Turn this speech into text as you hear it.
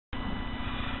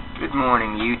Good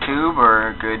morning, YouTube,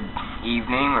 or good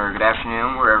evening, or good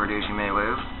afternoon, wherever it is you may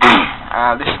live.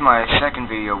 This is my second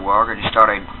video blog. I just thought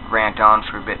I'd rant on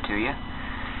for a bit to you.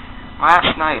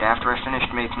 Last night, after I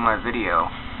finished making my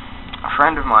video, a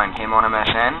friend of mine came on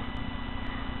MSN,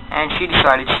 and she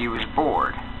decided she was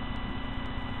bored.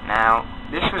 Now,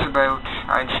 this was about,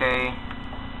 I'd say,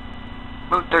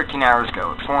 about 13 hours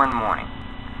ago, at 4 in the morning.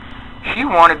 She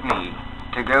wanted me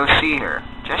to go see her,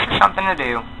 just for something to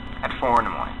do, at 4 in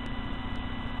the morning.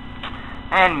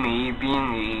 And me,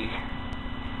 being the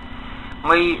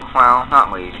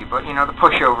not lazy, but, the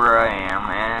pushover I am,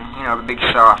 and, the big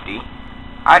softy,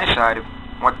 I decided,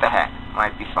 what the heck,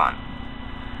 might be fun.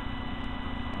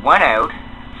 Went out,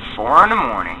 4 in the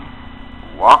morning,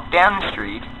 walked down the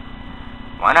street,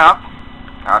 went up,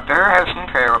 got to her house in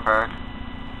the trailer park,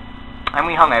 and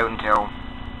we hung out until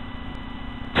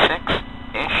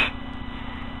 6-ish.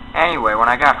 Anyway, when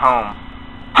I got home,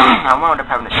 I wound up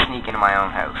having to sneak into my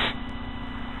own house.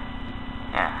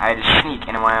 Yeah, I had to sneak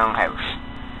into my own house.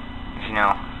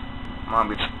 Because,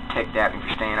 Mom gets ticked at me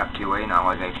for staying up too late, not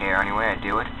like I care anyway, I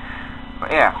do it.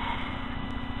 But yeah,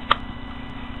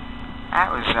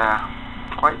 that was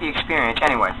quite the experience.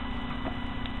 Anyway,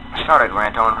 I thought I'd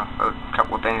rant on about a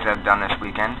couple of things I've done this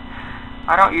weekend.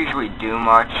 I don't usually do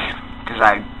much, because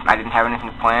I didn't have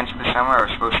anything planned for the summer. I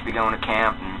was supposed to be going to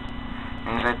camp and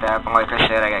things like that, but like I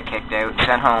said, I got kicked out and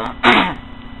sent home.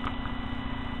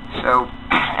 So,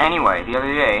 anyway, the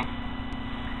other day,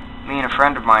 me and a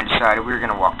friend of mine decided we were going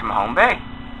to walk to Mahone Bay,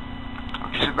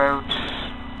 which is about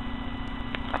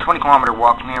a 20-kilometer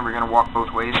walk from here. We're going to walk both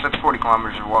ways, so that's 40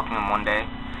 kilometers of walking in one day,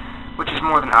 which is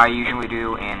more than I usually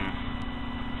do in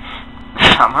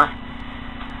the summer.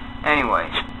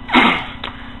 Anyways,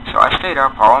 so I stayed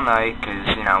up all night,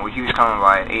 because, he was coming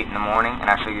by at 8 in the morning, and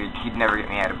I figured he'd never get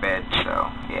me out of bed,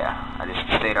 so, yeah, I just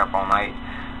stayed up all night.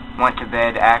 Went to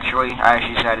bed, actually. I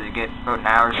actually decided to get about an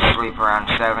hour's sleep around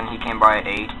 7. He came by at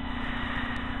 8.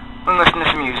 Went listened to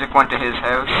some music, went to his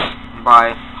house.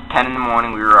 By 10 in the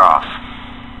morning, we were off.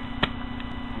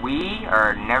 We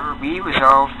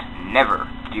resolved never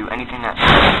to do anything that's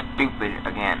stupid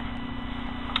again.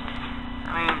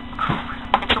 I mean,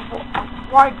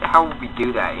 why the hell would we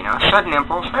do that, Sudden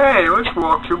impulse, hey, let's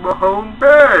walk to Mahone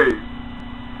Bay.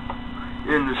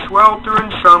 In the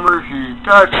sweltering summer heat.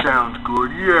 That sounds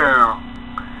good, yeah.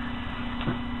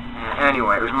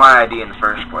 Anyway, it was my idea in the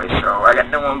first place, so I got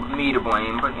no one but me to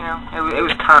blame, but, it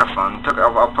was kind of fun.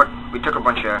 We took a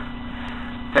bunch of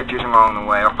pictures along the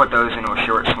way. I'll put those into a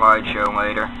short slideshow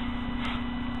later.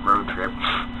 Road trip.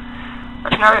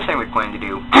 That's another thing we plan to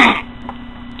do.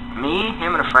 Me,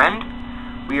 him, and a friend,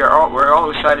 we're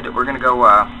all decided that we're going to go,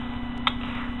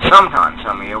 sometime,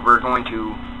 we're going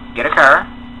to get a car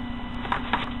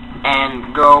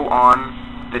and go on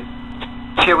the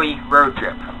Chile road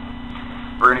trip.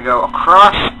 We're going to go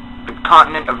across the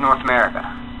continent of North America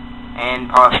and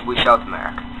possibly South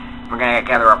America. We're going to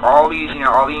gather up all these,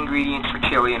 all the ingredients for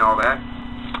chili and all that.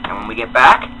 And when we get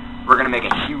back, we're going to make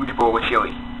a huge bowl of chili.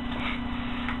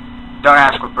 Don't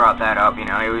ask what brought that up, it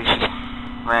was just a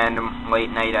random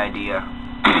late night idea.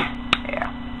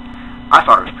 Yeah. I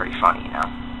thought it was pretty funny,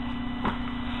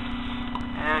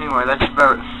 Anyway, that's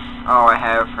about all I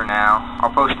have for now.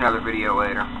 I'll post another video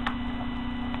later.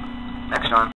 Next time.